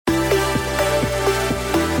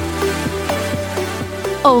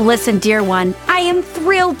Oh, listen, dear one, I am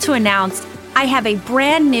thrilled to announce I have a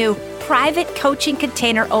brand new private coaching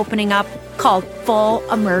container opening up called Full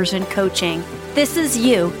Immersion Coaching. This is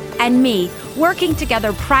you and me working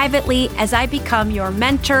together privately as I become your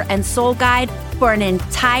mentor and soul guide for an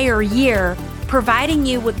entire year, providing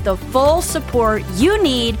you with the full support you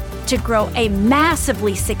need to grow a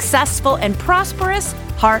massively successful and prosperous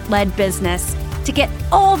heart-led business. To get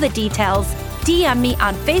all the details, DM me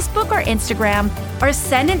on Facebook or Instagram, or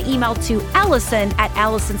send an email to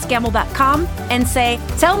allison@allisonscammell.com and say,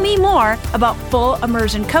 tell me more about Full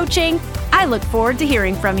Immersion Coaching. I look forward to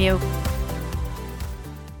hearing from you.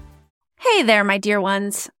 Hey there, my dear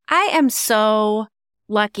ones. I am so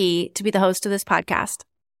lucky to be the host of this podcast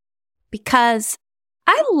because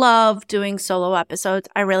I love doing solo episodes.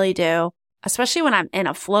 I really do, especially when I'm in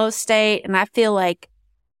a flow state and I feel like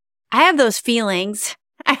I have those feelings.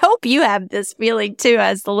 I hope you have this feeling too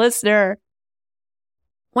as the listener.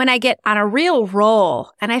 When I get on a real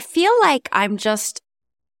roll and I feel like I'm just,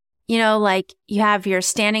 like you have your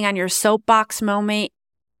standing on your soapbox moment.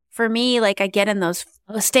 For me, like I get in those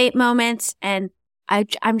flow state moments and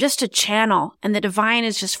I'm just a channel and the divine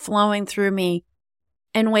is just flowing through me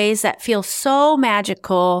in ways that feel so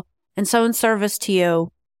magical and so in service to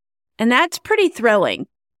you. And that's pretty thrilling.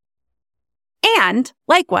 And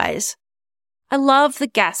likewise, I love the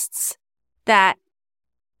guests that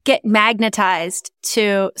get magnetized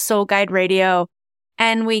to Soul Guide Radio.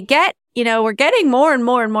 And we get, we're getting more and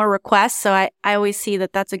more and more requests. So I always see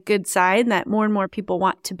that that's a good sign that more and more people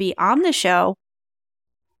want to be on the show.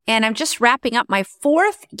 And I'm just wrapping up my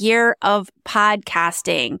 4th year of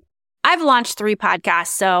podcasting. I've launched 3 podcasts.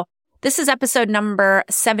 So this is episode number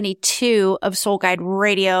 72 of Soul Guide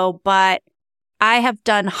Radio, but I have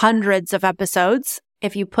done hundreds of episodes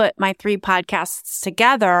if you put my 3 podcasts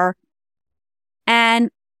together. And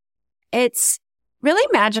it's really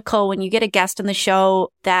magical when you get a guest on the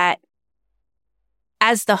show that,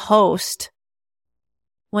 as the host,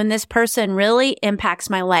 when this person really impacts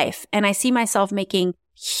my life and I see myself making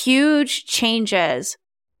huge changes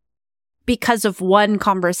because of one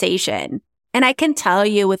conversation. And I can tell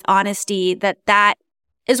you with honesty that that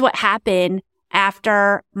is what happened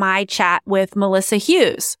after my chat with Melissa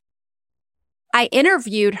Hughes. I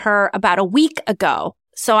interviewed her about a week ago.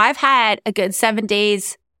 So I've had a good 7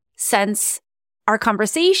 days since our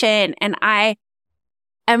conversation, and I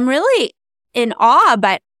am really in awe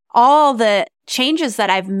by all the changes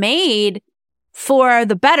that I've made for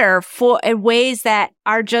the better, in ways that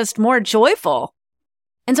are just more joyful.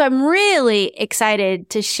 And so I'm really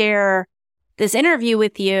excited to share this interview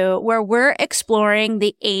with you where we're exploring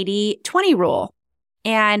the 80-20 rule.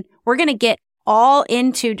 And we're going to get all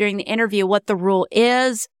into during the interview what the rule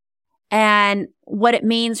is and what it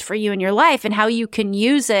means for you in your life and how you can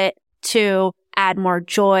use it to add more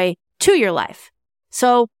joy to your life.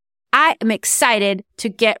 So I am excited to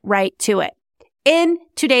get right to it. In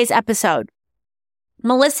today's episode,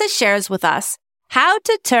 Melissa shares with us how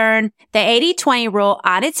to turn the 80-20 rule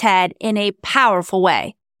on its head in a powerful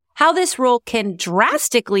way, how this rule can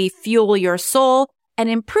drastically fuel your soul and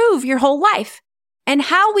improve your whole life, and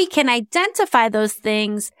how we can identify those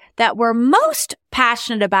things that we're most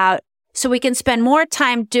passionate about so we can spend more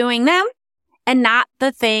time doing them and not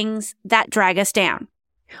the things that drag us down.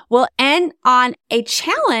 We'll end on a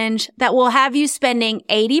challenge that will have you spending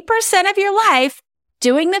 80% of your life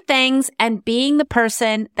doing the things and being the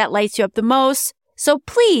person that lights you up the most. So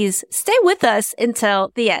please stay with us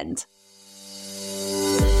until the end.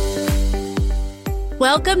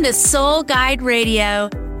 Welcome to Soul Guide Radio,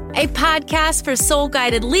 a podcast for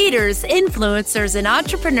soul-guided leaders, influencers, and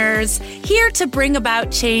entrepreneurs here to bring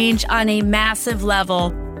about change on a massive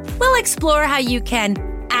level. We'll explore how you can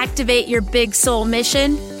activate your big soul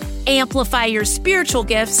mission, amplify your spiritual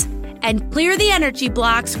gifts, and clear the energy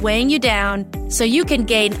blocks weighing you down so you can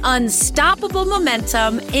gain unstoppable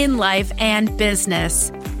momentum in life and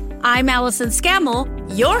business. I'm Allison Scammell,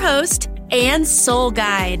 your host and soul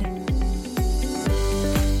guide.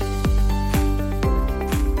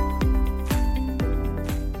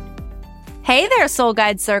 Hey there, Soul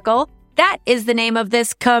Guide Circle. That is the name of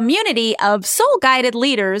this community of soul-guided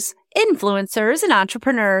leaders, influencers, and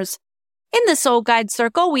entrepreneurs. In the Soul Guide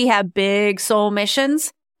Circle, we have big soul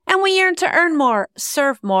missions, and we yearn to earn more,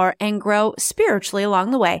 serve more, and grow spiritually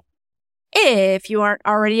along the way. If you aren't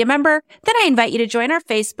already a member, then I invite you to join our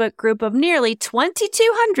Facebook group of nearly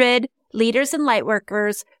 2,200 leaders and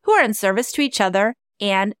lightworkers who are in service to each other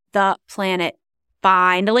and the planet.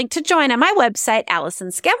 Find a link to join on my website,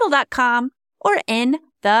 allisonscammell.com, or in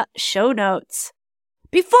the show notes.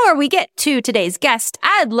 Before we get to today's guest,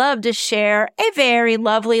 I'd love to share a very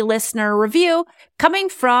lovely listener review coming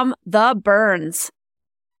from The Burns.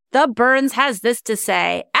 The Burns has this to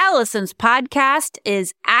say: Allison's podcast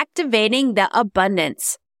is activating the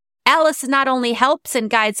abundance. Allison not only helps and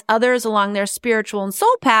guides others along their spiritual and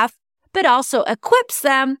soul path, but also equips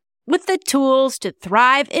them with the tools to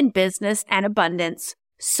thrive in business and abundance.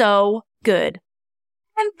 So good.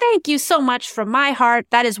 And thank you so much from my heart.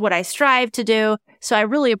 That is what I strive to do. So I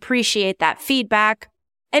really appreciate that feedback.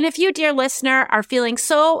 And if you, dear listener, are feeling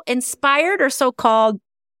so inspired or so called,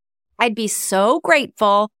 I'd be so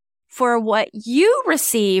grateful for what you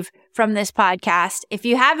receive from this podcast. If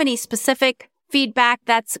you have any specific feedback,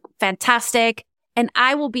 that's fantastic. And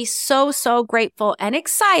I will be so, so grateful and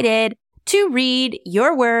excited to read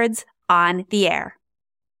your words on the air.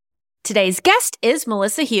 Today's guest is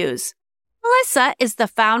Melissa Hughes. Melissa is the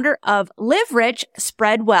founder of Live Rich,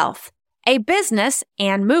 Spread Wealth, a business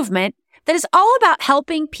and movement that is all about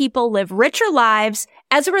helping people live richer lives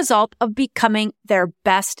as a result of becoming their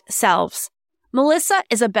best selves. Melissa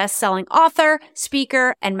is a best-selling author,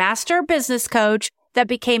 speaker, and master business coach that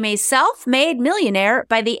became a self-made millionaire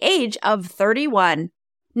by the age of 31.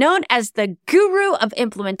 Known as the guru of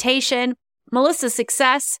implementation, Melissa's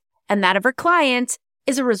success and that of her clients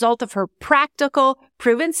is a result of her practical,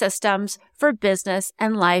 proven systems for business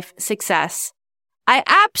and life success. I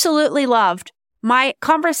absolutely loved my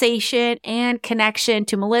conversation and connection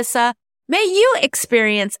to Melissa. May you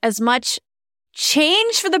experience as much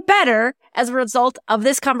change for the better as a result of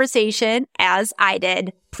this conversation as I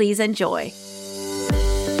did. Please enjoy.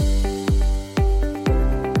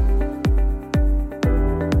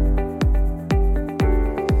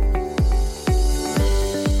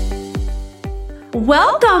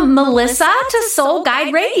 Welcome, Melissa, to Soul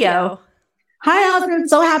Guide Radio. Hi, Allison.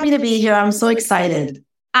 So happy to be here. I'm so excited.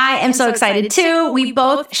 I am so excited too. We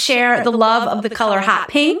both share the love of the color hot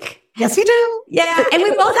pink. Yes, we do. Yeah, and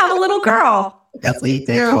we both have a little girl. Yes, we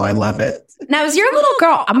do. Oh, I love it. Now, is your little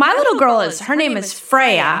girl, my little girl her name is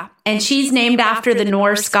Freya, and she's named after the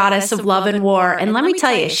Norse goddess of love and war. And let me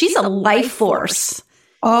tell you, she's a life force.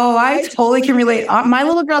 Oh, I totally can relate. My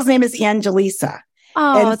little girl's name is Angelisa.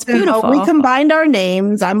 Oh, and it's beautiful. We combined our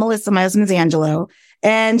names. I'm Melissa, my husband's Angelo,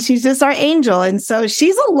 and she's just our angel. And so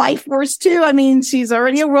she's a life force too. I mean, she's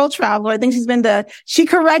already a world traveler. I think she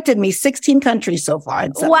corrected me 16 countries so far.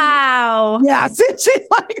 So, wow. Yeah. She's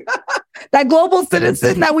like that global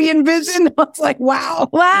citizen that we envisioned. I was like, wow.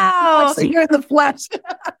 Wow. So you're in the flesh.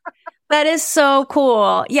 That is so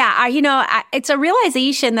cool. Yeah. It's a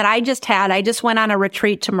realization that I just had. I just went on a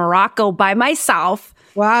retreat to Morocco by myself.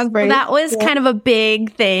 Wow, great. That was kind of a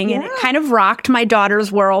big thing, and it kind of rocked my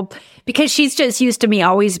daughter's world because she's just used to me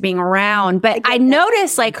always being around. But I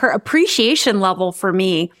noticed like her appreciation level for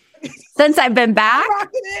me since I've been back.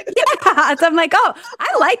 Yeah, so I'm like, oh,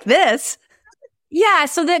 I like this. Yeah,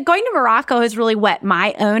 so going to Morocco has really whet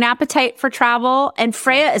my own appetite for travel, and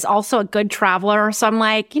Freya is also a good traveler. So I'm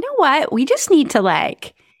like, you know what? We just need to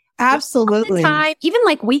absolutely. Time, even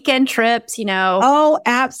like weekend trips, Oh,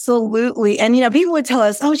 absolutely. And, people would tell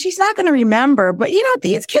us, oh, she's not going to remember. But,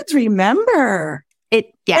 these kids remember.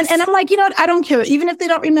 Yes. And I'm like, I don't care. Even if they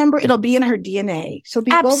don't remember, it'll be in her DNA. She'll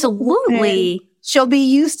be absolutely. She'll be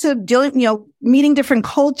used to dealing, meeting different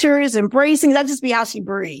cultures, embracing. That'll just be how she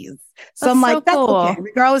breathes. So I'm like, that's cool. Okay.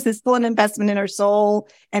 Regardless, it's still an investment in her soul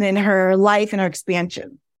and in her life and her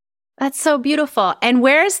expansion. That's so beautiful. And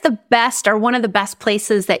where's the best or one of the best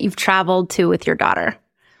places that you've traveled to with your daughter?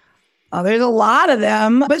 Oh, there's a lot of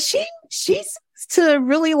them, but she seems to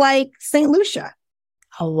really like St. Lucia.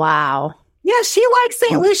 Oh, wow. Yeah, she likes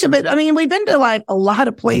St. Lucia, but I mean, we've been to a lot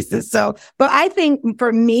of places. So, but I think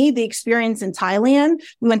for me, the experience in Thailand,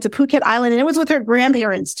 we went to Phuket Island and it was with her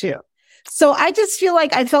grandparents too. So I just feel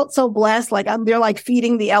like I felt so blessed. Like they're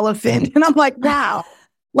feeding the elephant and I'm like, wow.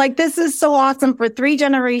 This is so awesome for 3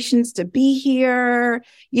 generations to be here,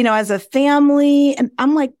 as a family. And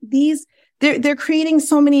I'm like, they're creating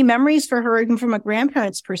so many memories for her, even from a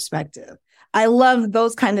grandparent's perspective. I love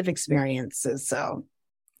those kind of experiences. So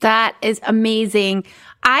that is amazing.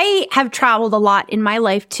 I have traveled a lot in my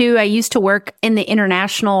life too. I used to work in the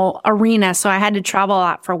international arena, so I had to travel a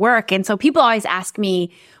lot for work. And so people always ask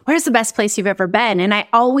me, where's the best place you've ever been? And I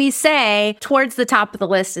always say towards the top of the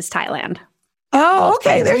list is Thailand. Oh,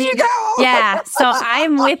 okay. There you go. Yeah. So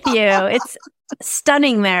I'm with you. It's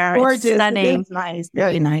stunning there. Gorgeous. It's stunning. It's nice.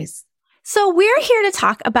 Very nice. So we're here to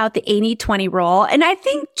talk about the 80-20 rule. And I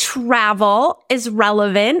think travel is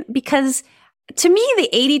relevant because To me, the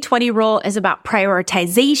 80-20 rule is about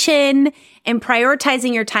prioritization and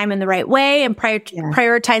prioritizing your time in the right way and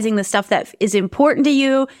prioritizing the stuff that is important to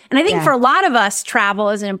you. And I think for a lot of us, travel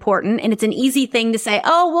is important, and it's an easy thing to say,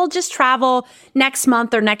 oh, we'll just travel next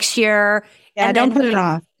month or next year. Yeah, and don't put it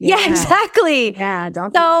off. Yeah, exactly. Yeah,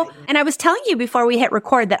 don't. So, and I was telling you before we hit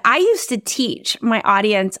record that I used to teach my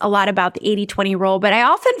audience a lot about the 80-20 rule, but I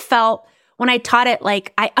often felt when I taught it,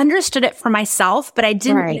 like I understood it for myself, but I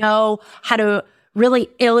didn't know how to really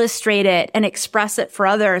illustrate it and express it for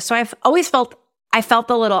others. So I've always felt I fell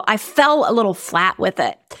a little flat with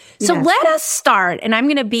it. So let us start. And I'm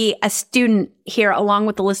going to be a student here along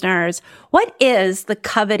with the listeners. What is the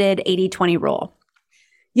coveted 80-20 rule?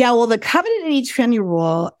 Yeah, well, the coveted 80-20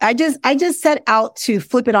 rule, I just set out to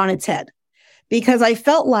flip it on its head because I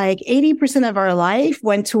felt like 80% of our life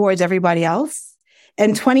went towards everybody else.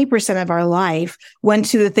 And 20% of our life went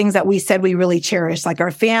to the things that we said we really cherish, like our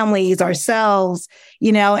families, ourselves,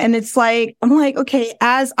 and it's like, I'm like, okay,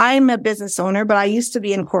 as I'm a business owner, but I used to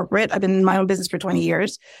be in corporate. I've been in my own business for 20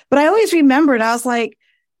 years, but I always remembered, I was like,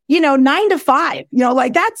 9 to 5,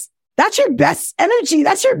 like that's your best energy.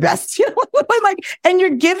 That's your best, like, and you're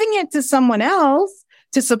giving it to someone else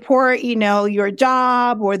to support, your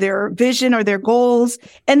job or their vision or their goals.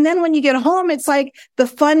 And then when you get home, it's like the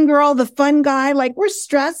fun girl, the fun guy, like we're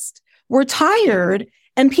stressed, we're tired,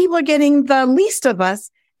 and people are getting the least of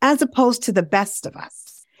us as opposed to the best of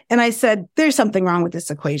us. And I said, there's something wrong with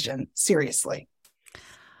this equation. Seriously.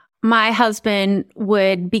 My husband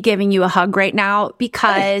would be giving you a hug right now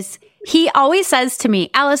because he always says to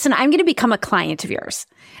me, Allison, I'm going to become a client of yours.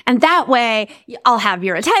 And that way I'll have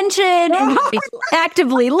your attention and you'll be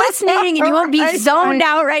actively listening and you won't be zoned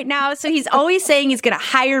out right now. So he's always saying he's going to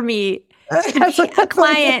hire me to be a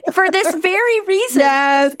client for this very reason.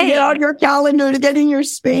 Yes, get on your calendar to get in your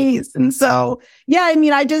space. And so,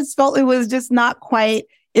 I just felt it was just not quite,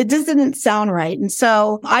 it just didn't sound right. And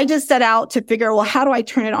so I just set out to figure, well, how do I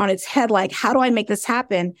turn it on its head? Like, how do I make this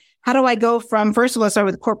happen? How do I go from, first of all, start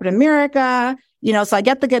with corporate America, so I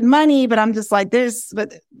get the good money, but I'm just like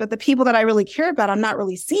but the people that I really care about, I'm not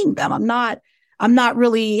really seeing them. I'm not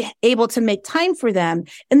really able to make time for them.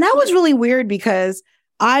 And that was really weird because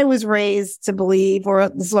I was raised to believe, or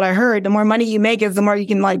this is what I heard, the more money you make is the more you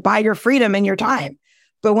can like buy your freedom and your time.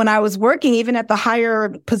 But when I was working, even at the higher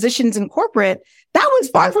positions in corporate, that was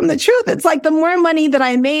far from the truth. It's like the more money that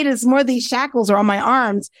I made is more these shackles are on my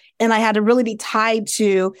arms. And I had to really be tied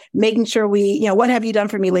to making sure what have you done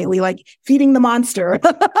for me lately? Like feeding the monster,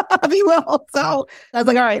 if you will. So I was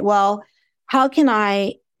like, all right, well, how can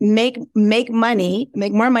I make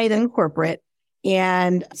more money than corporate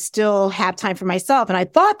and still have time for myself? And I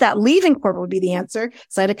thought that leaving corporate would be the answer.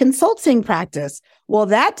 So I had a consulting practice. Well,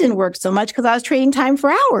 that didn't work so much because I was trading time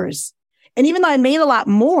for hours. And even though I made a lot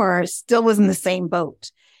more, still was in the same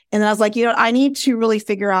boat. And then I was like, I need to really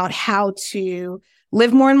figure out how to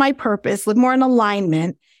live more in my purpose, live more in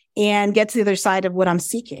alignment, and get to the other side of what I'm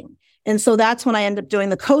seeking. And so that's when I end up doing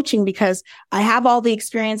the coaching because I have all the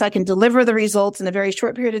experience. I can deliver the results in a very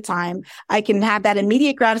short period of time. I can have that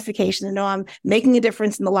immediate gratification to know I'm making a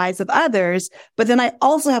difference in the lives of others. But then I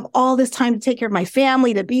also have all this time to take care of my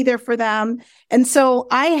family, to be there for them. And so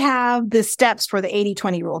I have the steps for the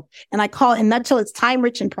 80-20 rule. And I call it, in a nutshell, it's time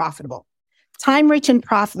rich and profitable. Time rich and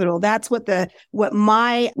profitable. That's when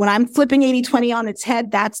I'm flipping 80-20 on its head,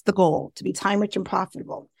 that's the goal, to be time rich and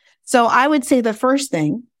profitable. So I would say the first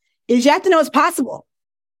thing is you have to know it's possible.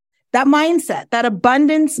 That mindset, that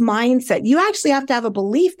abundance mindset, you actually have to have a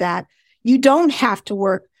belief that you don't have to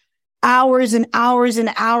work hours and hours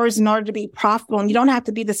and hours in order to be profitable. And you don't have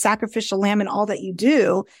to be the sacrificial lamb in all that you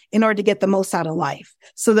do in order to get the most out of life.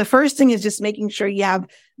 So the first thing is just making sure you have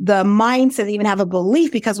the mindset, even have a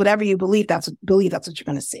belief, because whatever you believe, that's what you're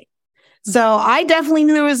going to see. So I definitely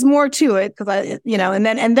knew there was more to it because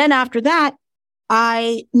and then after that,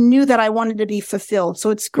 I knew that I wanted to be fulfilled. So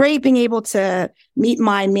it's great being able to meet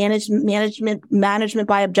my management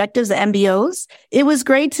by objectives, the MBOs. It was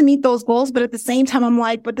great to meet those goals, but at the same time, I'm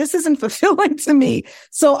like, but this isn't fulfilling to me.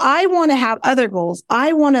 So I want to have other goals.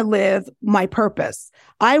 I want to live my purpose.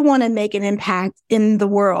 I want to make an impact in the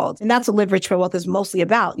world. And that's what Live Rich for Wealth is mostly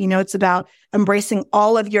about. It's about embracing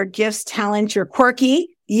all of your gifts, talents, your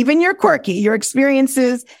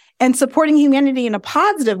experiences, and supporting humanity in a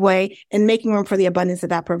positive way and making room for the abundance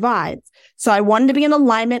that provides. So I wanted to be in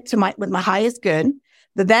alignment with my highest good,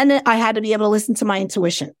 but then I had to be able to listen to my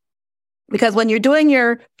intuition. Because when you're doing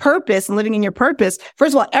your purpose and living in your purpose,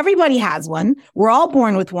 first of all, everybody has one. We're all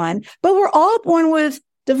born with one, but we're all born with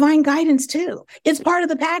divine guidance too. It's part of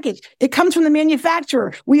the package. It comes from the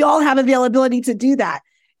manufacturer. We all have availability to do that.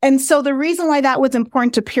 And so the reason why that was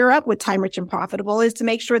important to pair up with Time Rich and Profitable is to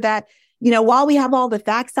make sure that, while we have all the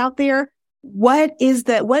facts out there, what is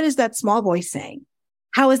that small voice saying?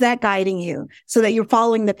 How is that guiding you so that you're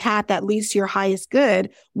following the path that leads to your highest good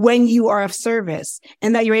when you are of service,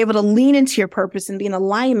 and that you're able to lean into your purpose and be in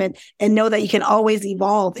alignment and know that you can always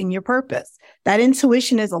evolve in your purpose? That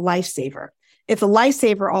intuition is a lifesaver. It's a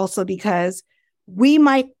lifesaver also because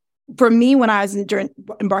for me, when I was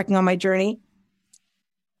embarking on my journey,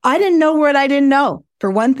 I didn't know what I didn't know,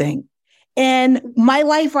 for one thing. And my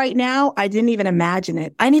life right now, I didn't even imagine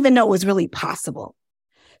it. I didn't even know it was really possible.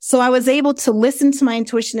 So I was able to listen to my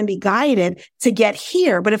intuition and be guided to get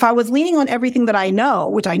here. But if I was leaning on everything that I know,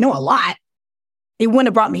 which I know a lot, it wouldn't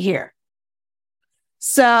have brought me here.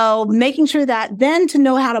 So making sure that then to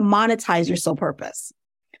know how to monetize your soul purpose.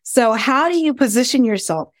 So how do you position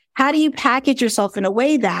yourself? How do you package yourself in a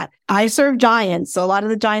way that I serve giants? So a lot of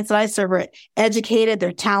the giants that I serve are educated,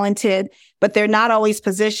 they're talented, but they're not always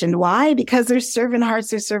positioned. Why? Because they're servant hearts,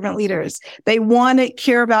 they're servant leaders. They want to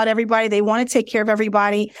care about everybody. They want to take care of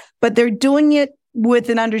everybody, but they're doing it with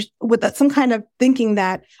some kind of thinking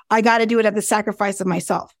that I got to do it at the sacrifice of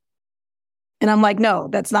myself. And I'm like, no,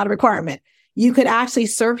 that's not a requirement. You could actually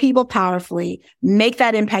serve people powerfully, make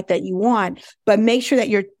that impact that you want, but make sure that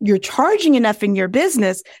you're charging enough in your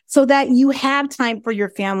business so that you have time for your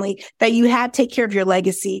family, that you take care of your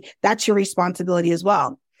legacy. That's your responsibility as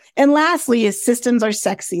well. And lastly is systems are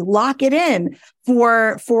sexy. Lock it in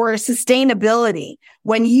for sustainability.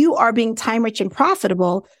 When you are being time rich and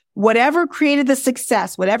profitable, whatever created the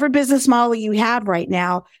success, whatever business model you have right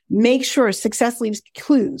now, make sure success leaves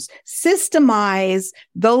clues. Systemize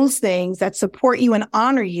those things that support you and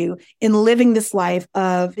honor you in living this life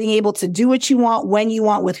of being able to do what you want, when you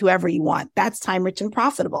want, with whoever you want. That's time rich and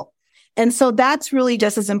profitable. And so that's really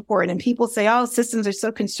just as important. And people say, oh, systems are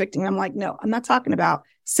so constricting. I'm like, no, I'm not talking about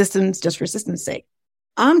systems just for systems' sake.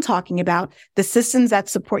 I'm talking about the systems that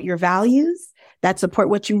support your values, that support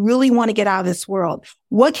what you really want to get out of this world.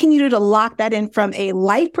 What can you do to lock that in from a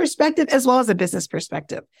life perspective as well as a business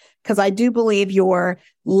perspective? Because I do believe your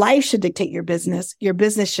life should dictate your business. Your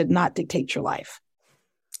business should not dictate your life.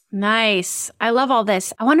 Nice. I love all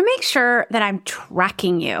this. I want to make sure that I'm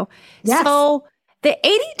tracking you. Yes. So the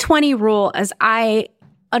 80-20 rule, as I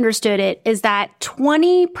understood it, is that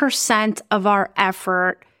 20% of our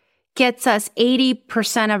effort gets us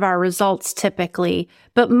 80% of our results typically,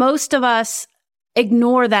 but most of us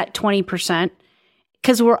ignore that 20%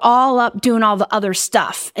 because we're all up doing all the other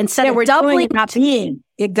stuff instead of we're doubling doing it, not being.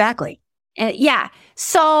 Exactly. Yeah.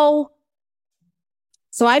 So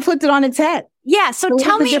I flipped it on its head. Yeah. So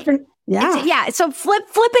tell me. So flip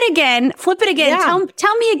it again. Flip it again. Yeah.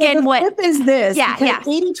 Tell me again the what. Flip is this. Yeah.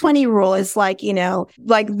 80-20 rule is like,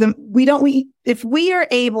 if we are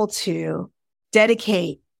able to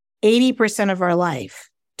dedicate 80% of our life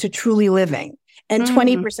to truly living, and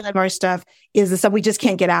 20% of our stuff is the stuff we just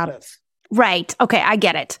can't get out of. Right. Okay. I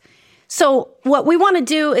get it. So what we want to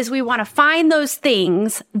do is we want to find those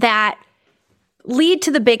things that lead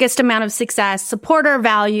to the biggest amount of success, support our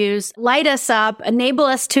values, light us up, enable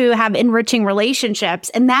us to have enriching relationships.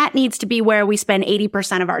 And that needs to be where we spend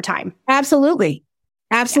 80% of our time. Absolutely.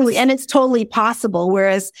 Absolutely. Yes. And it's totally possible.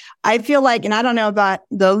 Whereas I feel like, and I don't know about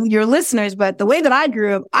your listeners, but the way that I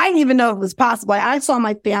grew up, I didn't even know it was possible. I saw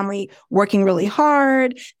my family working really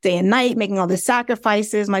hard day and night, making all the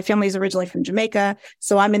sacrifices. My family is originally from Jamaica.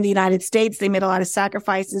 So I'm in the United States. They made a lot of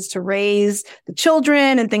sacrifices to raise the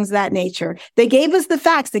children and things of that nature. They gave us the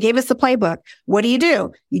facts. They gave us the playbook. What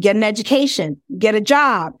do? You get an education, you get a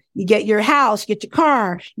job, you get your house, you get your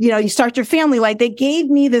car, you start your family. Like they gave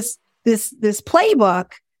me this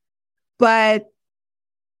playbook, but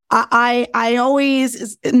I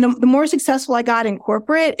always, the more successful I got in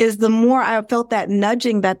corporate is the more I felt that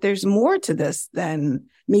nudging that there's more to this than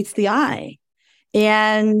meets the eye,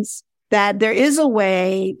 and that there is a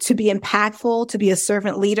way to be impactful, to be a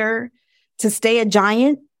servant leader, to stay a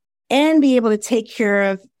giant and be able to take care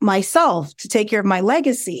of myself, to take care of my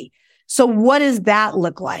legacy. So what does that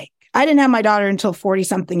look like? I didn't have my daughter until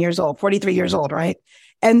 43 years old, right?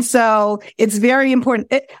 And so it's very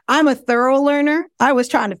important. I'm a thorough learner. I was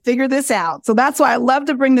trying to figure this out. So that's why I love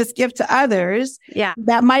to bring this gift to others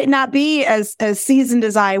that might not be as seasoned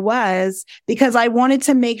as I was, because I wanted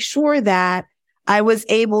to make sure that I was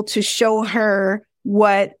able to show her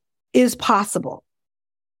what is possible.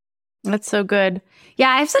 That's so good. Yeah,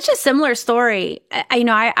 I have such a similar story.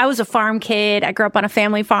 I was a farm kid. I grew up on a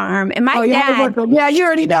family farm. And my dad... Yeah, you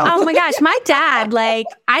already know. Oh my gosh, my dad,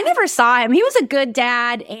 I never saw him. He was a good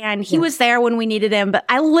dad and he was there when we needed him, but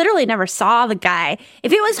I literally never saw the guy.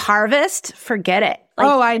 If it was harvest, forget it.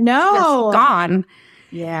 I know. Gone.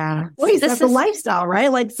 Yeah. Wait, that's a lifestyle,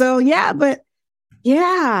 right? Like, so yeah, but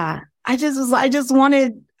yeah, I just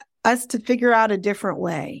wanted us to figure out a different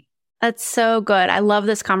way. That's so good. I love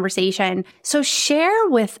this conversation. So share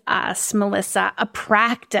with us, Melissa, a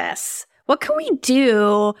practice. What can we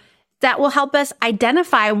do that will help us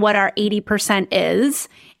identify what our 80% is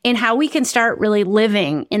and how we can start really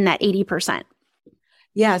living in that 80%?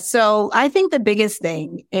 Yeah. So I think the biggest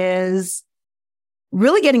thing is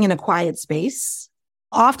really getting in a quiet space.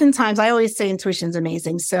 Oftentimes, I always say intuition is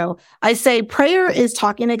amazing. So I say prayer is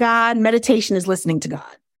talking to God, meditation is listening to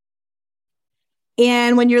God.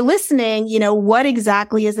 And when you're listening, what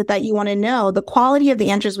exactly is it that you want to know? The quality of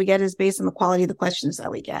the answers we get is based on the quality of the questions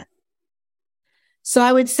that we get. So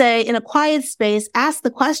I would say in a quiet space, ask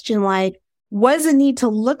the question like, what does it need to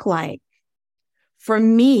look like for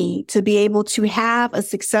me to be able to have a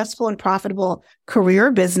successful and profitable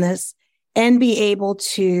career business and be able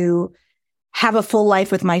to have a full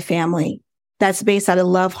life with my family that's based out of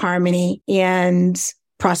love, harmony, and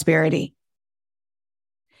prosperity?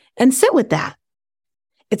 And sit with that.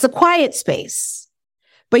 It's a quiet space,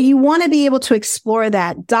 but you want to be able to explore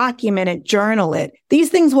that, document it, journal it. These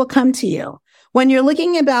things will come to you. When you're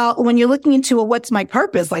looking into, well, what's my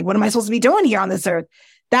purpose? Like, what am I supposed to be doing here on this earth?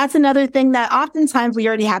 That's another thing that oftentimes we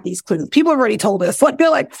already have these clues. People have already told us, like, they're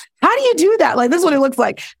like, how do you do that? Like, this is what it looks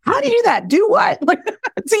like. How do you do that? Do what? Like,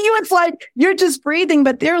 to you, it's like, you're just breathing,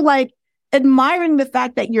 but they're like admiring the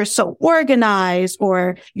fact that you're so organized,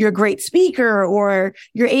 or you're a great speaker, or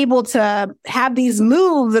you're able to have these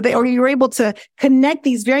moves, or you're able to connect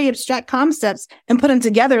these very abstract concepts and put them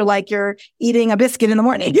together like you're eating a biscuit in the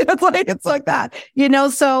morning. It's like that,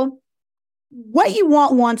 so what you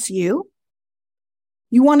want wants you.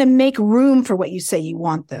 You want to make room for what you say you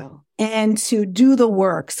want, though, and to do the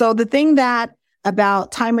work. So the thing that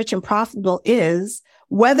about Time Rich and Profitable is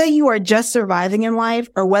whether you are just surviving in life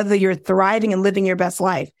or whether you're thriving and living your best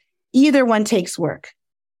life, either one takes work.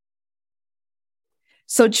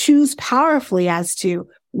 So choose powerfully as to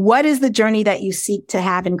what is the journey that you seek to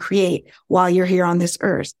have and create while you're here on this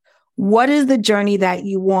earth. What is the journey that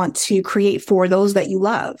you want to create for those that you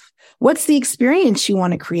love? What's the experience you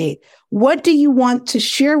want to create? What do you want to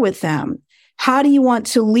share with them? How do you want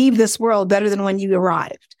to leave this world better than when you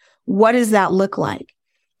arrived? What does that look like?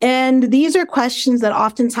 And these are questions that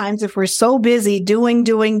oftentimes, if we're so busy doing,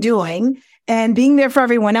 and being there for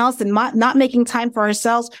everyone else and not making time for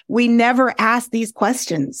ourselves, we never ask these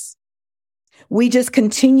questions. We just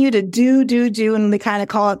continue to do, and we kind of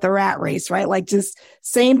call it the rat race, right? Like just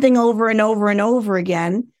same thing over and over and over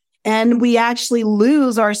again. And we actually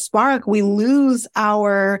lose our spark. We lose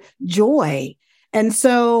our joy. And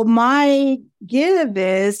so my give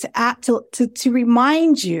is to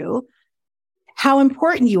remind you how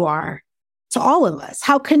important you are to all of us,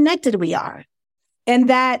 how connected we are. And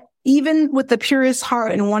that even with the purest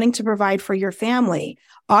heart and wanting to provide for your family,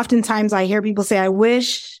 oftentimes I hear people say, I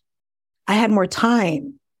wish I had more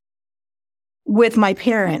time with my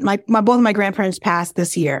parent. Both of my grandparents passed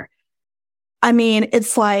this year. I mean,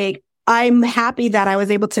 it's like, I'm happy that I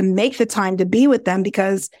was able to make the time to be with them,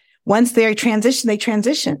 because once they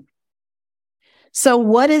transition. So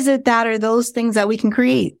what is it that are those things that we can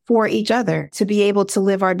create for each other to be able to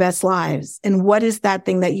live our best lives? And what is that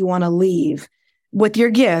thing that you want to leave with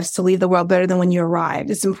your gifts to leave the world better than when you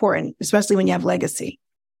arrived? It's important, especially when you have legacy.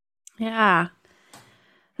 Yeah.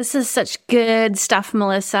 This is such good stuff,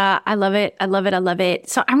 Melissa. I love it. I love it. I love it.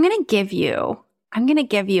 So I'm going to give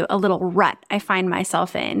you a little rut I find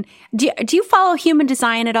myself in. Do you follow human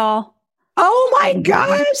design at all? Oh my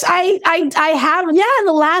gosh. I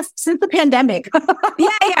have, since the pandemic.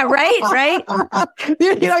 Yeah, right.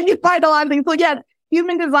 You find a lot of things. So yes,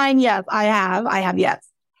 human design, yes, I have, yes.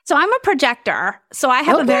 So I'm a projector. So I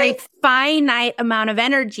have a very finite amount of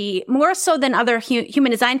energy, more so than other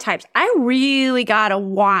human design types. I really got to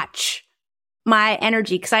watch my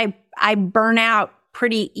energy because I burn out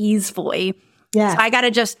pretty easily. Yeah. So I got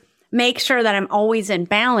to just make sure that I'm always in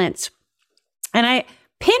balance. And I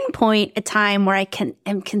pinpoint a time where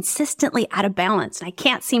am consistently out of balance and I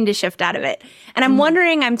can't seem to shift out of it. And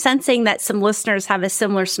I'm sensing that some listeners have a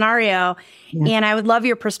similar scenario, and I would love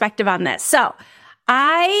your perspective on this. So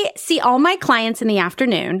I see all my clients in the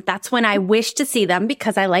afternoon. That's when I wish to see them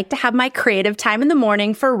because I like to have my creative time in the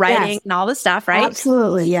morning for writing and all the stuff, right?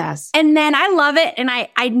 Absolutely, yes. And then I love it. And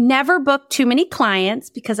I never book too many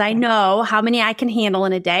clients because I know how many I can handle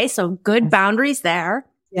in a day. So good boundaries there.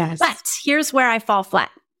 Yes. But here's where I fall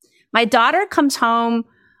flat. My daughter comes home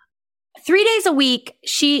 3 days a week.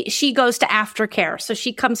 She goes to aftercare. So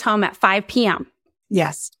she comes home at 5 p.m.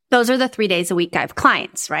 Yes. Those are the 3 days a week I have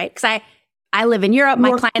clients, right? Because I live in Europe. My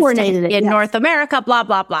More clients coordinated it, in yes. North America, blah,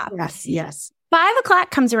 blah, blah. Yes. 5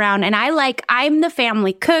 o'clock comes around and I'm the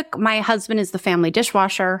family cook. My husband is the family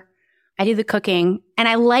dishwasher. I do the cooking and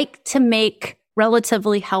I like to make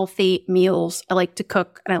relatively healthy meals. I like to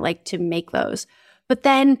cook and I like to make those. But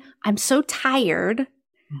then I'm so tired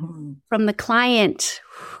from the client,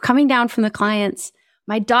 coming down from the clients.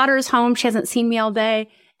 My daughter's home. She hasn't seen me all day.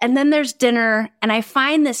 And then there's dinner. And I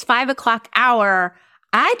find this 5 o'clock hour.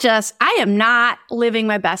 I am not living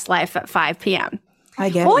my best life at 5 p.m. I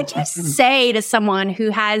get What would you say to someone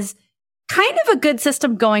who has kind of a good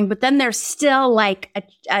system going, but then there's still like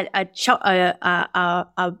a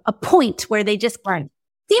point where they just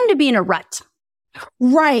seem to be in a rut?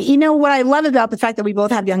 Right. You know, what I love about the fact that we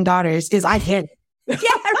both have young daughters is I get it. Yeah,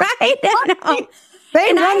 right.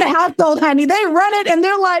 They run the household, honey. They run it and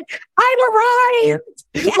they're like, I've arrived.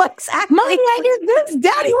 Yeah, like, exactly. Mommy, I did this.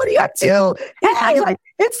 Daddy, what are you up to? Hey, like,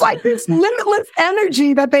 it's like this limitless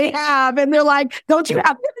energy that they have. And they're like, don't you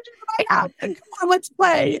have energy that I have? Come on, let's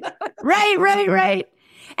play. Right.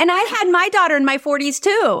 And I had my daughter in my 40s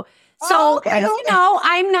too. So, you know,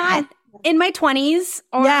 I'm not in my 20s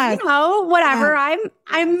or, you know, whatever. Yeah.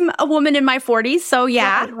 I'm a woman in my 40s. So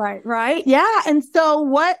yeah. Right. Yeah. And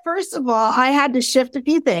so first of all, I had to shift a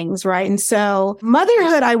few things. Right. And so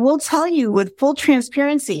motherhood, I will tell you with full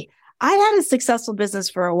transparency, I had a successful business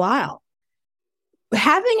for a while.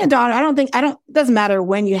 Having a daughter, it doesn't matter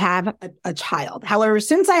when you have a child. However,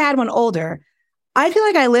 since I had one older, I feel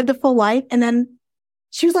like I lived a full life and then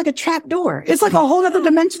she was like a trap door. It's like a whole other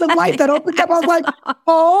dimension of life that opened up. I was like,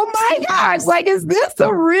 oh my gosh, like, is this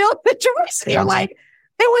a real situation? Or like, it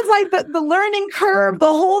was like the learning curve, the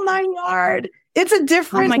whole 9 yard. It's a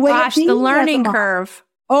different way. Oh my gosh, the learning curve.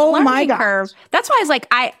 Oh my gosh. That's why I was like,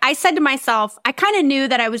 I said to myself, I kind of knew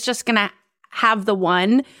that I was just going to have the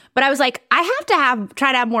one, but I was like, I have to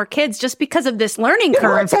try to have more kids just because of this learning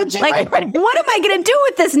curve. Like, what am I going to do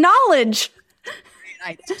with this knowledge?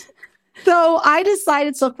 So I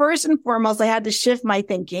decided, first and foremost, I had to shift my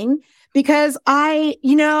thinking because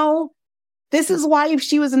this is why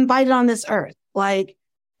she was invited on this earth, like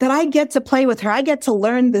that I get to play with her. I get to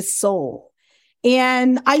learn this soul.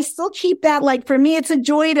 And I still keep that, like, for me, it's a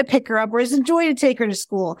joy to pick her up or it's a joy to take her to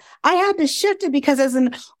school. I had to shift it because as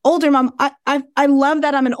an older mom, I love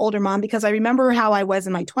that I'm an older mom because I remember how I was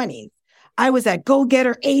in my 20s. I was that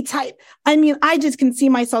go-getter A-type. I mean, I just can see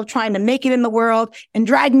myself trying to make it in the world and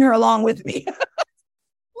dragging her along with me.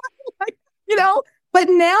 But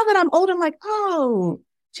now that I'm older, I'm like, oh,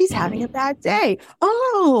 she's having a bad day.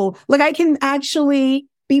 Oh, like I can actually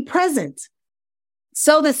be present.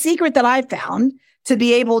 So the secret that I found to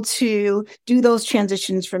be able to do those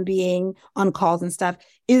transitions from being on calls and stuff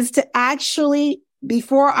is to actually,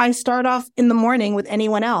 before I start off in the morning with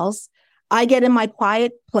anyone else, I get in my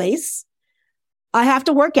quiet place. I have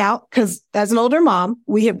to work out because as an older mom,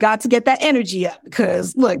 we have got to get that energy up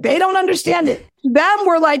because look, they don't understand it. Them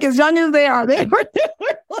were like as young as they are. They were,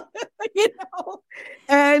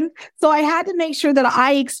 And so I had to make sure that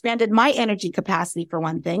I expanded my energy capacity for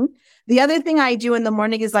one thing. The other thing I do in the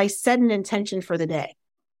morning is I set an intention for the day.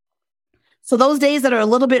 So those days that are a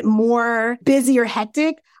little bit more busy or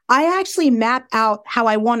hectic, I actually map out how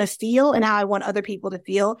I want to feel and how I want other people to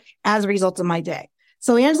feel as a result of my day.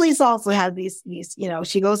 So Annalise also has these,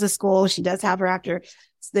 she goes to school, she does have her after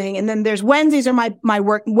thing. And then there's Wednesdays are my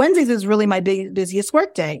work. Wednesdays is really my busiest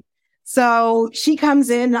work day. So she comes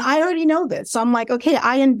in and I already know this. So I'm like, okay,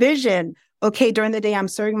 I envision, during the day, I'm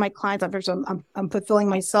serving my clients. I'm fulfilling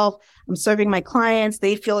myself. I'm serving my clients.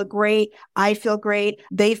 They feel great. I feel great.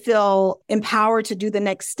 They feel empowered to do the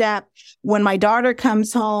next step. When my daughter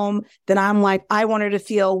comes home, then I'm like, I want her to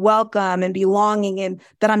feel welcome and belonging and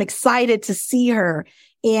that I'm excited to see her.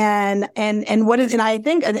 And I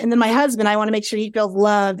think, and then my husband, I want to make sure he feels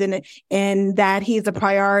loved and that he's a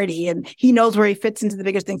priority and he knows where he fits into the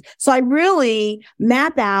biggest things. So I really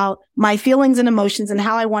map out my feelings and emotions and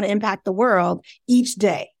how I want to impact the world each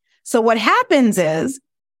day. So what happens is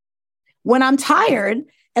when I'm tired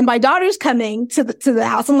and my daughter's coming to the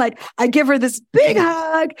house, I'm like, I give her this big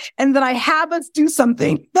hug and then I have us do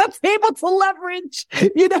something that's able to leverage,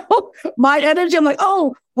 my energy. I'm like,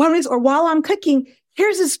 oh, or while I'm cooking,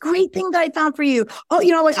 here's this great thing that I found for you. Oh,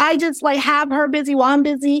 I just have her busy while I'm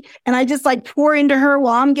busy and I just pour into her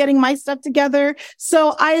while I'm getting my stuff together.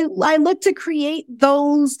 So I look to create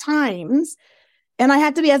those times and I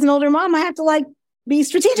have to be, as an older mom, I have to be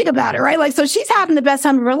strategic about it, right? So she's having the best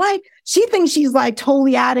time of her life. She thinks she's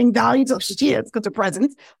totally adding value to, she is because of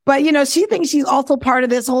presence, but she thinks she's also part of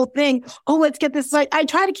this whole thing. Oh, let's get this. I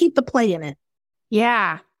try to keep the play in it.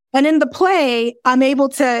 Yeah. And in the play, I'm able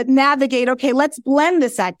to navigate, okay, let's blend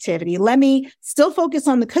this activity. Let me still focus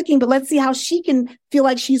on the cooking, but let's see how she can feel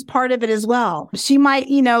like she's part of it as well. She might,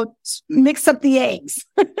 mix up the eggs.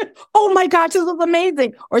 Oh my gosh, this is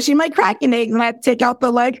amazing. Or she might crack an egg and I have to take out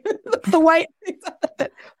the the white.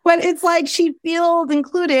 But it's like she feels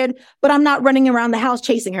included, but I'm not running around the house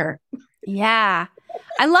chasing her. Yeah.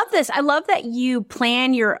 I love this. I love that you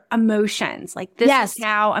plan your emotions. Like, this is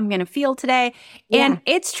how I'm going to feel today. Yeah. And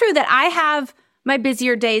it's true that I have my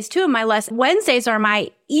busier days too. My Wednesdays are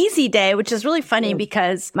my easy day, which is really funny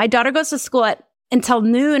because my daughter goes to school until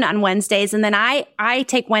noon on Wednesdays. And then I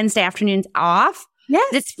take Wednesday afternoons off.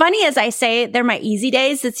 Yes. It's funny as I say they're my easy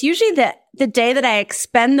days. It's usually the day that I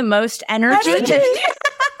expend the most energy.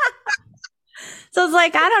 So it's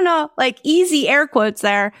like, I don't know, like easy air quotes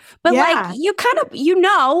there, but like you kind of,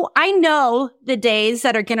 I know the days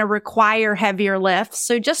that are going to require heavier lifts.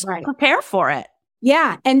 So just prepare for it.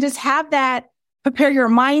 Yeah. And just have that, prepare your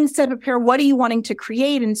mindset, prepare what are you wanting to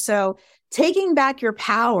create. And so taking back your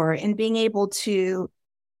power and being able to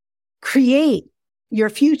create your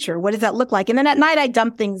future. What does that look like? And then at night I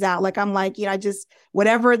dump things out. Like, I'm like, I just,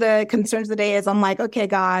 whatever the concerns of the day is, I'm like, okay,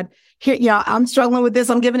 God, here, I'm struggling with this.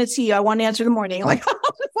 I'm giving it to you. I want to answer in the morning. Like,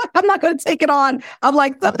 I'm not going to take it on. I'm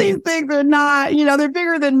like, some of these things are not, they're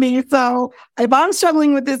bigger than me. So if I'm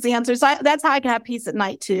struggling with this answer, so that's how I can have peace at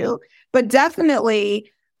night too. But definitely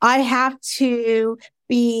I have to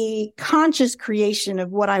be conscious creation of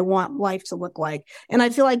what I want life to look like. And I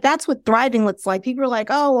feel like that's what thriving looks like. People are like,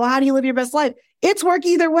 oh, well, how do you live your best life? It's work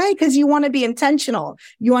either way because you want to be intentional.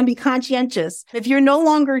 You want to be conscientious. If you're no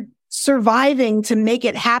longer surviving to make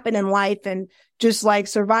it happen in life and just like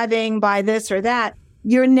surviving by this or that,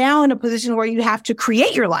 you're now in a position where you have to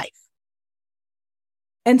create your life.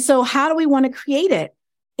 And so how do we want to create it?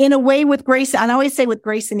 In a way with grace, and I always say with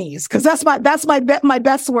grace and ease, because that's my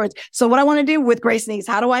best words. So what I want to do with grace and ease,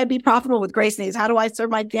 how do I be profitable with grace and ease? How do I serve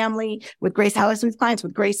my family with grace? How do I serve clients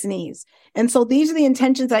with grace and ease? And so these are the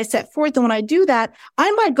intentions I set forth. And when I do that, I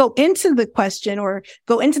might go into the question or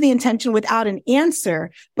go into the intention without an answer,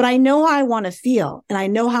 but I know how I want to feel. And I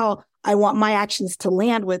know how I want my actions to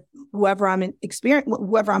land with whoever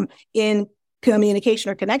I'm in communication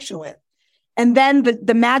or connection with. And then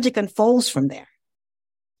the magic unfolds from there.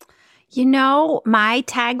 My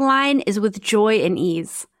tagline is with joy and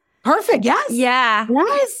ease. Perfect. Yes. Yeah.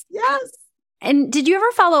 Yes. And did you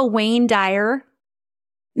ever follow Wayne Dyer?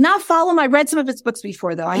 Not follow him. I read some of his books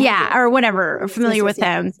before, though. Or whatever. Familiar with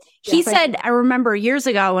him. He said, I remember years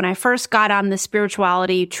ago when I first got on the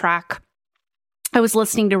spirituality track, I was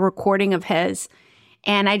listening to a recording of his.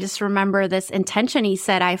 And I just remember this intention. He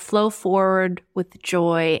said, I flow forward with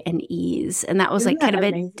joy and ease. And that was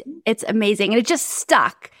it's amazing. And it just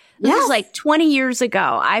stuck. This was like 20 years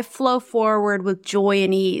ago. I flow forward with joy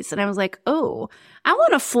and ease. And I was like, oh, I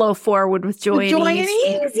want to flow forward with joy and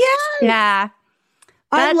ease. Yeah.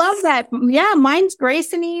 I love that. Yeah, mine's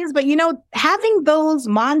grace and ease. But, having those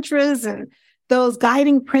mantras and those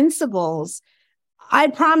guiding principles, I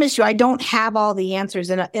promise you, I don't have all the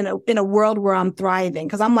answers in a world where I'm thriving.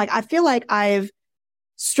 Because I'm like, I feel like I've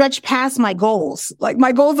stretched past my goals. Like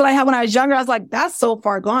my goals that I had when I was younger, I was like, that's so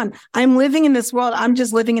far gone. I'm living in this world. I'm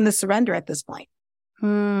just living in the surrender at this point.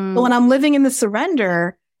 But when I'm living in the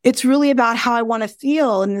surrender, it's really about how I want to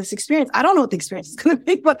feel in this experience. I don't know what the experience is going to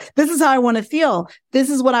be, but this is how I want to feel.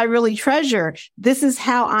 This is what I really treasure. This is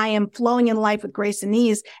how I am flowing in life with grace and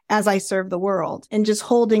ease as I serve the world, and just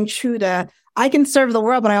holding true to, I can serve the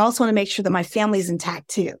world, but I also want to make sure that my family's intact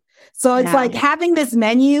too. So it's like having this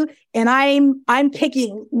menu, and I'm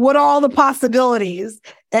picking what are all the possibilities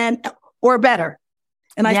or better.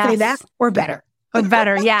 And I say that or better. Or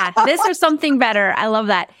better. Yeah. This or something better. I love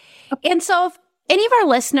that. And so if any of our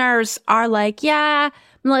listeners are like, yeah,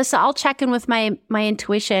 Melissa, I'll check in with my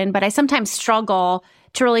intuition, but I sometimes struggle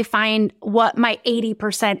to really find what my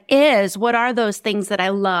 80% is. What are those things that I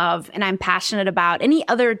love and I'm passionate about? Any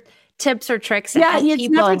other tips or tricks? It's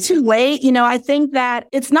never too late. I think that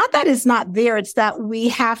it's not that it's not there. It's that we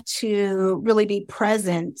have to really be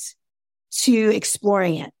present to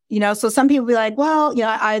exploring it. So some people be like, well,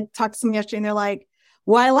 I talked to someone yesterday and they're like,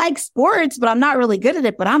 well, I like sports, but I'm not really good at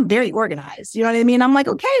it, but I'm very organized. You know what I mean? I'm like,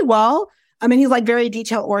 okay, well, he's like very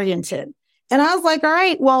detail oriented. And I was like, all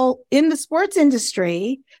right, well, in the sports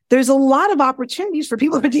industry, there's a lot of opportunities for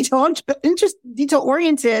people who are detail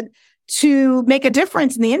oriented to make a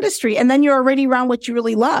difference in the industry. And then you're already around what you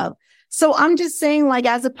really love. So I'm just saying, like,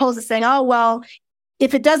 as opposed to saying, oh, well,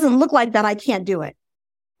 if it doesn't look like that, I can't do it.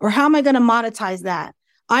 Or how am I going to monetize that?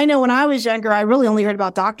 I know when I was younger, I really only heard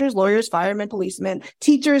about doctors, lawyers, firemen, policemen,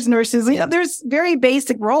 teachers, nurses. There's very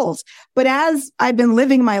basic roles. But as I've been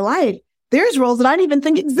living my life, there's roles that I didn't even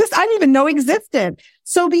think exist. I didn't even know existed.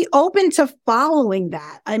 So be open to following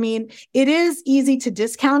that. I mean, it is easy to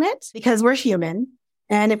discount it because we're human.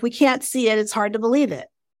 And if we can't see it, it's hard to believe it.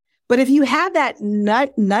 But if you have that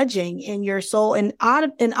nudging in your soul and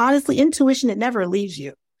honestly, intuition, it never leaves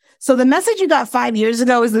you. So the message you got 5 years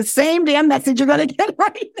ago is the same damn message you're going to get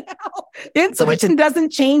right now. Intuition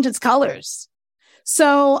doesn't change its colors.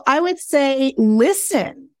 So I would say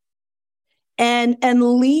listen and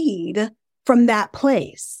lead from that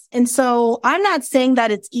place. And so I'm not saying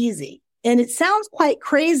that it's easy. And it sounds quite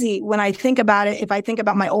crazy when I think about it. If I think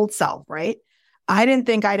about my old self, right? I didn't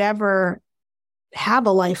think I'd ever have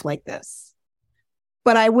a life like this.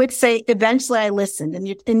 But I would say eventually I listened,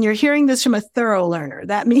 and you're hearing this from a thorough learner.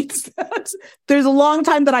 That means that there's a long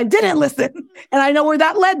time that I didn't listen, and I know where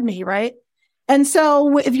that led me, right? And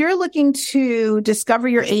so if you're looking to discover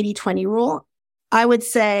your 80-20 rule, I would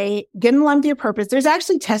say get in line with your purpose. There's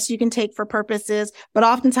actually tests you can take for purposes, but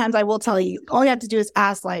oftentimes I will tell you, all you have to do is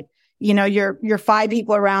ask, like, your 5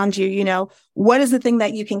 people around you, what is the thing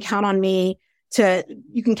that you can count on me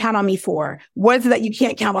for? What is it that you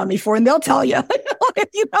can't count on me for? And they'll tell you,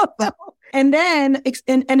 and then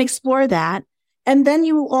and explore that. And then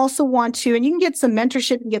you also want to, and you can get some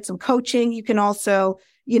mentorship and get some coaching. You can also,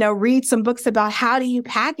 read some books about how do you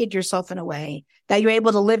package yourself in a way that you're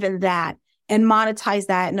able to live in that and monetize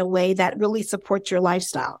that in a way that really supports your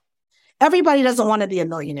lifestyle. Everybody doesn't want to be a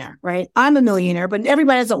millionaire, right? I'm a millionaire, but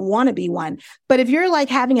everybody doesn't want to be one. But if you're like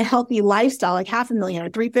having a healthy lifestyle, like $500,000 or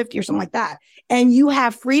 $350,000 or something like that, and you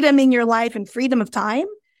have freedom in your life and freedom of time,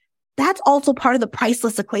 that's also part of the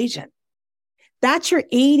priceless equation. That's your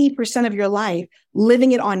 80% of your life,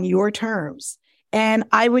 living it on your terms. And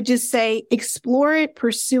I would just say, explore it,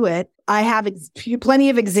 pursue it. I have plenty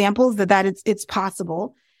of examples that it's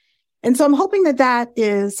possible. And so I'm hoping that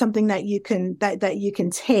is something that you can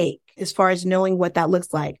take as far as knowing what that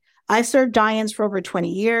looks like. I've served Giants for over 20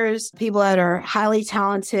 years, people that are highly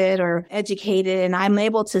talented or educated, and I'm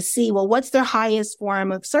able to see, well, what's their highest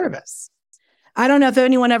form of service? I don't know if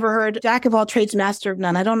anyone ever heard jack of all trades, master of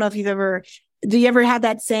none. I don't know if do you ever have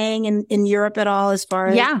that saying in Europe at all, as far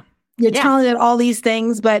as you're talented at all these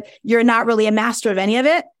things, but you're not really a master of any of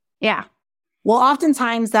it? Yeah. Well,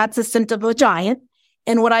 oftentimes that's a symptom of a giant.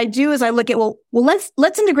 And what I do is I look at, well, let's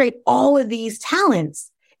integrate all of these talents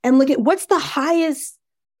and look at what's the highest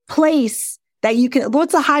place that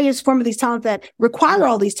what's the highest form of these talents that require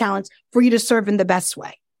all these talents for you to serve in the best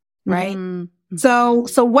way. Right. Mm-hmm. So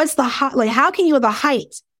what's the how can you have the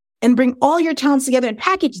height and bring all your talents together and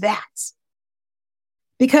package that?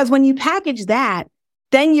 Because when you package that,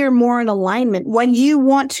 then you're more in alignment. When you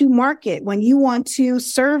want to market, when you want to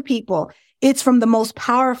serve people, it's from the most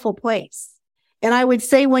powerful place. And I would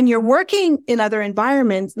say when you're working in other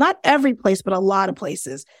environments, not every place, but a lot of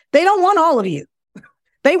places, they don't want all of you.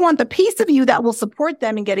 They want the piece of you that will support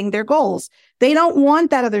them in getting their goals. They don't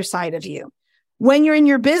want that other side of you. When you're in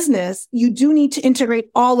your business, you do need to integrate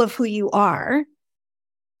all of who you are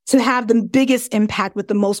to have the biggest impact with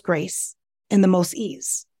the most grace and the most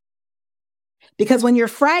ease. Because when you're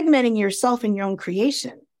fragmenting yourself in your own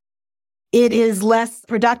creation, it is less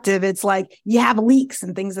productive. It's like you have leaks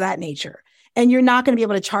and things of that nature. And you're not going to be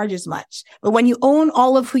able to charge as much. But when you own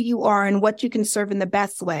all of who you are and what you can serve in the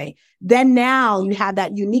best way, then now you have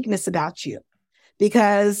that uniqueness about you.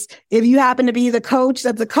 Because if you happen to be the coach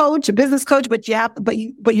that's a business coach, but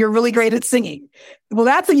you're really great at singing, well,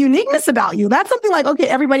 that's a uniqueness about you. That's something like, okay,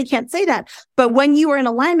 everybody can't say that. But when you are in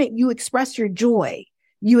alignment, you express your joy,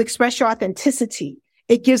 you express your authenticity.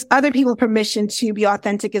 It gives other people permission to be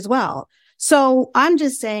authentic as well. So I'm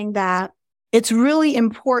just saying that it's really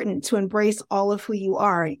important to embrace all of who you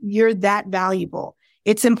are. You're that valuable.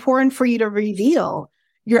 It's important for you to reveal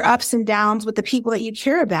your ups and downs with the people that you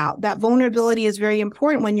care about. That vulnerability is very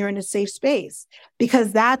important when you're in a safe space,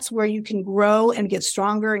 because that's where you can grow and get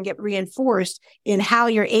stronger and get reinforced in how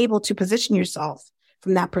you're able to position yourself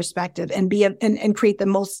from that perspective and and create the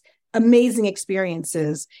most amazing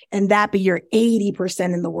experiences, and that be your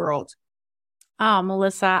 80% in the world. Oh,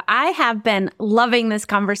 Melissa, I have been loving this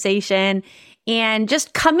conversation and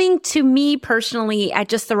just coming to me personally at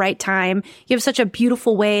just the right time. You have such a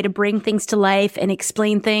beautiful way to bring things to life and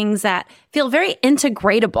explain things that feel very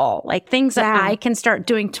integratable, like things that I can start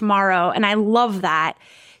doing tomorrow. And I love that.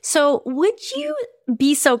 So would you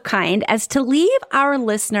be so kind as to leave our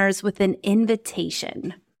listeners with an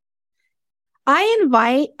invitation?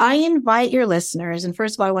 I invite your listeners. And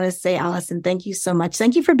first of all, I want to say, Allison, thank you so much.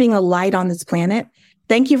 Thank you for being a light on this planet.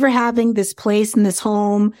 Thank you for having this place and this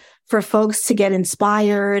home for folks to get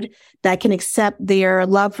inspired, that can accept their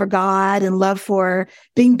love for God and love for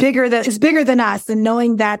being bigger, that is bigger than us, and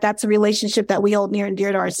knowing that that's a relationship that we hold near and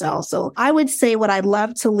dear to ourselves. So I would say what I'd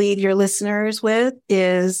love to leave your listeners with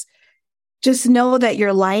is just know that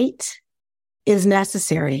your light is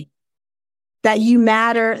necessary, that you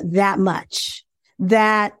matter that much,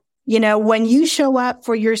 that, when you show up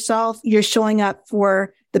for yourself, you're showing up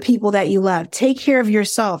for the people that you love. Take care of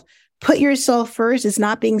yourself. Put yourself first. It's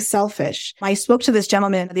not being selfish. I spoke to this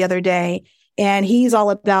gentleman the other day, and he's all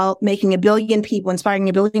about making 1 billion people, inspiring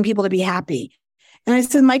 1 billion people to be happy. And I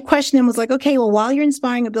said, my question was like, okay, well, while you're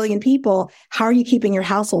inspiring 1 billion people, how are you keeping your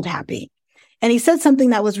household happy? And he said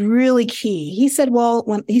something that was really key. He said,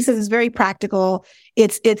 it's very practical.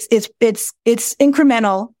 It's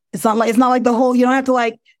incremental. It's not like the whole, you don't have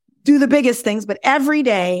to do the biggest things, but every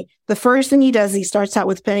day, the first thing he does, he starts out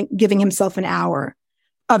with giving himself an hour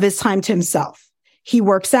of his time to himself. He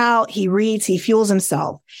works out, he reads, he fuels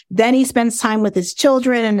himself. Then he spends time with his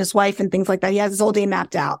children and his wife and things like that. He has his whole day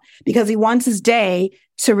mapped out because he wants his day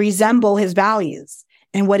to resemble his values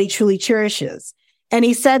and what he truly cherishes. And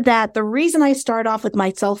he said that the reason I start off with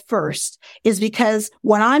myself first is because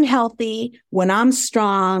when I'm healthy, when I'm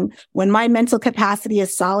strong, when my mental capacity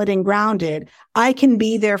is solid and grounded, I can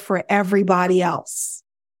be there for everybody else.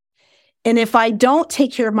 And if I don't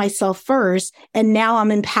take care of myself first, and now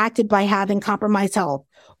I'm impacted by having compromised health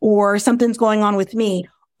or something's going on with me,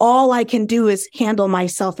 all I can do is handle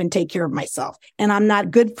myself and take care of myself. And I'm not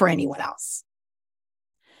good for anyone else.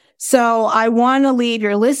 So I want to leave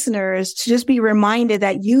your listeners to just be reminded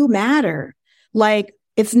that you matter.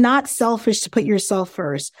 It's not selfish to put yourself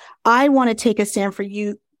first. I want to take a stand for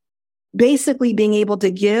you, basically being able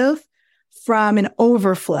to give from an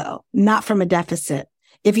overflow, not from a deficit.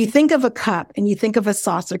 If you think of a cup and you think of a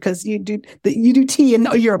saucer, because you do tea in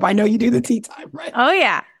Europe, I know you do the tea time, right? Oh,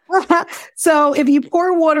 yeah. So if you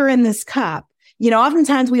pour water in this cup,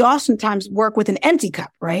 oftentimes we work with an empty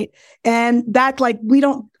cup, right? And that I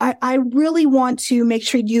really want to make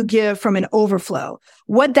sure you give from an overflow.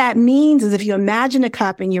 What that means is if you imagine a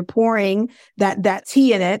cup and you're pouring that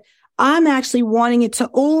tea in it, I'm actually wanting it to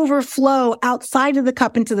overflow outside of the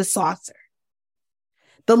cup into the saucer.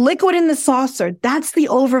 The liquid in the saucer, that's the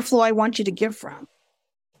overflow I want you to give from.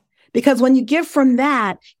 Because when you give from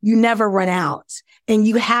that, you never run out and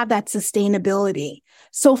you have that sustainability.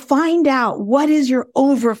 So find out, what does your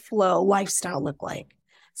overflow lifestyle look like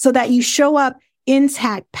so that you show up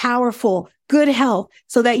intact, powerful, good health,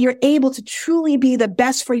 so that you're able to truly be the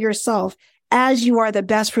best for yourself as you are the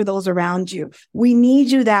best for those around you. We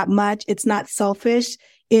need you that much. It's not selfish.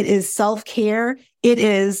 It is self-care. It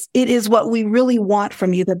is what we really want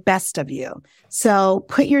from you, the best of you. So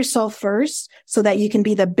put yourself first so that you can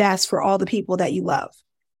be the best for all the people that you love.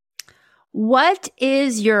 What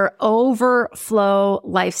is your overflow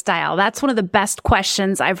lifestyle? That's one of the best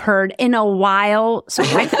questions I've heard in a while. So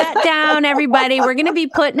write that down, everybody. We're going to be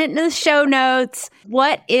putting it in the show notes.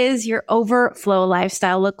 What is your overflow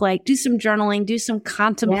lifestyle look like? Do some journaling, do some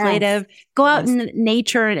contemplative, go out in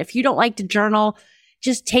nature. And if you don't like to journal,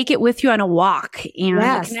 just take it with you on a walk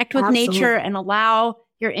and connect with nature and allow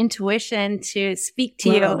your intuition to speak to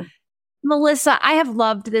you. Melissa, I have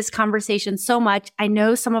loved this conversation so much. I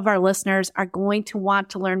know some of our listeners are going to want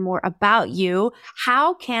to learn more about you.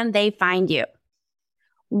 How can they find you?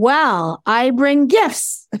 Well, I bring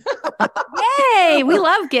gifts. Yay! We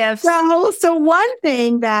love gifts. So one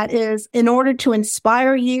thing that is, in order to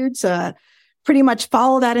inspire you to pretty much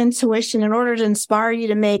follow that intuition, in order to inspire you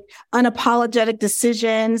to make unapologetic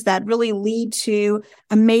decisions that really lead to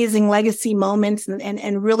amazing legacy moments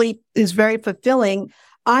and really is very fulfilling,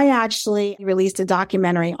 I actually released a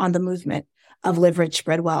documentary on the movement of Live Rich,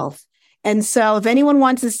 Spread Wealth. And so if anyone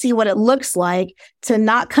wants to see what it looks like to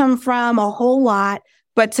not come from a whole lot,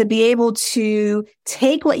 but to be able to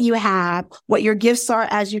take what you have, what your gifts are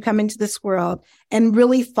as you come into this world, and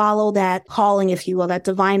really follow that calling, if you will, that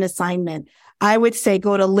divine assignment, I would say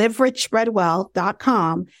go to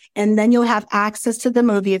liverichspreadwealth.com, and then you'll have access to the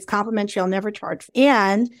movie. It's complimentary. I'll never charge.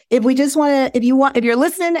 And if you're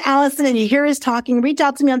listening to Allison and you hear us talking, reach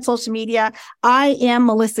out to me on social media. I am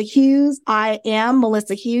Melissa Hughes.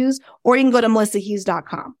 Or you can go to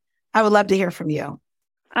melissahughes.com. I would love to hear from you.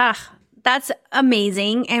 That's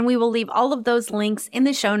amazing. And we will leave all of those links in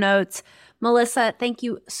the show notes. Melissa, thank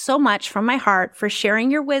you so much from my heart for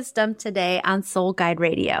sharing your wisdom today on Soul Guide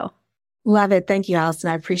Radio. Love it. Thank you,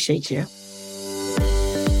 Allison. I appreciate you.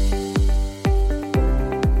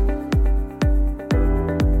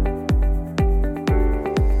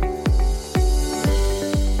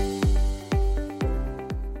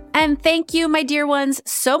 And thank you, my dear ones,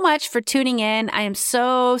 so much for tuning in. I am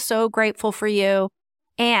so, so grateful for you.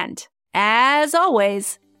 And as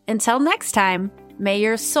always, until next time, may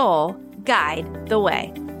your soul guide the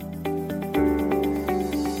way.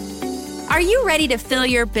 Are you ready to fill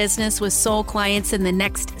your business with soul clients in the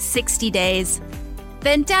next 60 days?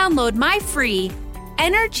 Then download my free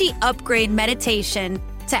energy upgrade meditation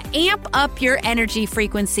to amp up your energy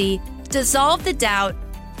frequency, dissolve the doubt,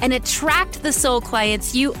 and attract the soul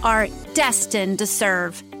clients you are destined to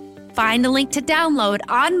serve. Find a link to download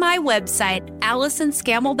on my website,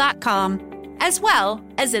 AllisonScammell.com, as well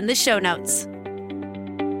as in the show notes.